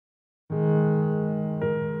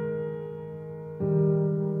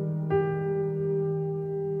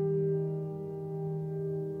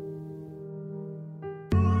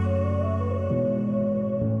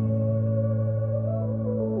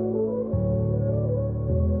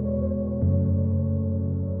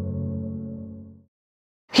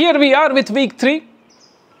Here we are with week 3.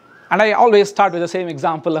 And I always start with the same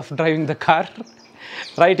example of driving the car.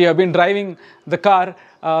 Right? You have been driving the car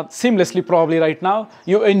seamlessly probably right now.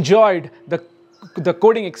 You enjoyed the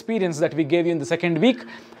coding experience that we gave you in the second week.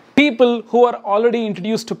 People who are already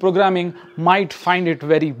introduced to programming might find it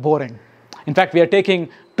very boring. In fact, we are taking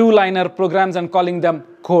 2-liner programs and calling them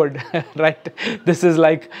code, right? This is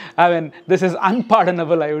this is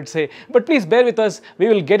unpardonable, I would say. But please bear with us. We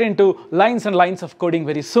will get into lines and lines of coding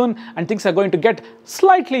very soon, and things are going to get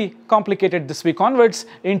slightly complicated this week onwards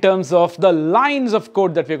in terms of the lines of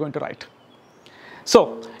code that we're going to write.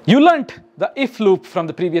 So, you learnt the if loop from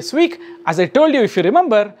the previous week. As I told you, if you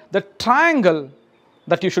remember, the triangle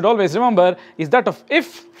that you should always remember is that of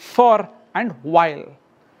if, for, and while.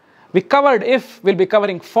 We covered if, we'll be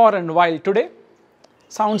covering for and while today.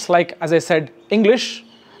 Sounds like, as I said, English.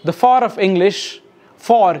 The for of English,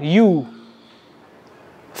 for you,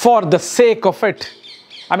 for the sake of it.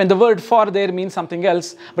 I mean, the word for there means something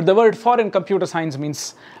else, but the word for in computer science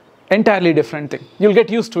means entirely different thing. You'll get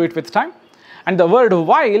used to it with time. And the word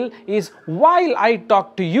while is, while I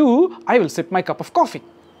talk to you, I will sip my cup of coffee.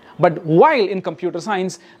 But while in computer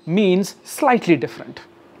science means slightly different.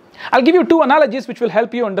 I'll give you 2 analogies which will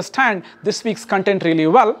help you understand this week's content really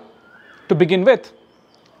well. To begin with,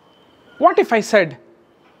 what if I said,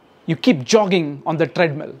 you keep jogging on the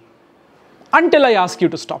treadmill until I ask you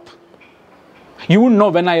to stop? You wouldn't know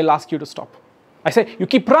when I'll ask you to stop. I say, you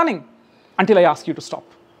keep running until I ask you to stop.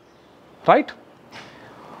 Right?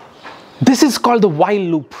 This is called the while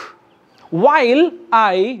loop. While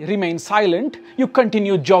I remain silent, you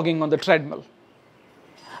continue jogging on the treadmill.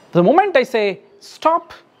 The moment I say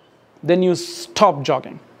stop, then you stop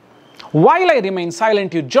jogging. While I remain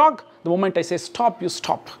silent, you jog. The moment I say stop, you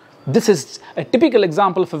stop. This is a typical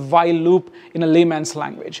example of a while loop in a layman's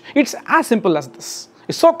language. It's as simple as this.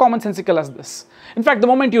 It's so commonsensical as this. In fact, the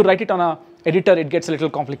moment you write it on an editor, it gets a little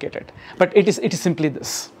complicated. But it is simply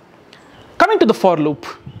this. Coming to the for loop,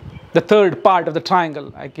 the third part of the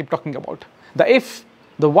triangle I keep talking about. The if,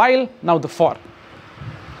 the while, now the for.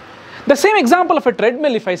 The same example of a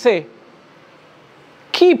treadmill, if I say,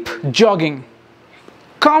 keep jogging,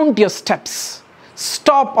 count your steps,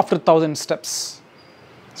 stop after 1,000 steps.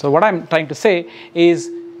 So what I'm trying to say is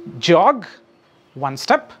jog 1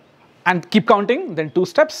 step and keep counting, then 2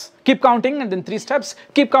 steps, keep counting and then 3 steps,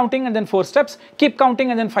 keep counting and then 4 steps, keep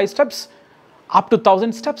counting and then 5 steps, up to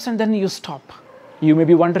 1,000 steps, and then you stop. You may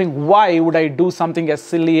be wondering, why would I do something as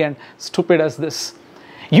silly and stupid as this?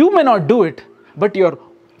 You may not do it, but your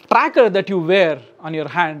tracker that you wear on your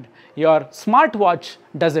hand, your smartwatch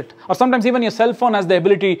does it. Or sometimes even your cell phone has the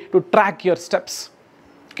ability to track your steps.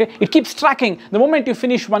 Okay? It keeps tracking. The moment you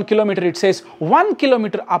finish 1 kilometer, it says 1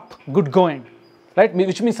 kilometer up, good going. Right?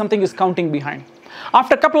 Which means something is counting behind.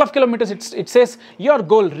 After a couple of kilometers, it says your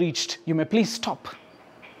goal reached. You may please stop.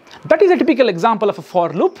 That is a typical example of a for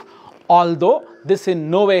loop. Although this in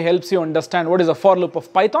no way helps you understand what is a for loop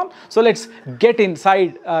of Python. So let's get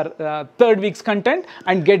inside our third week's content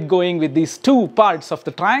and get going with these 2 parts of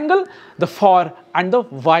the triangle, the for and the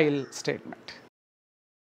while statement.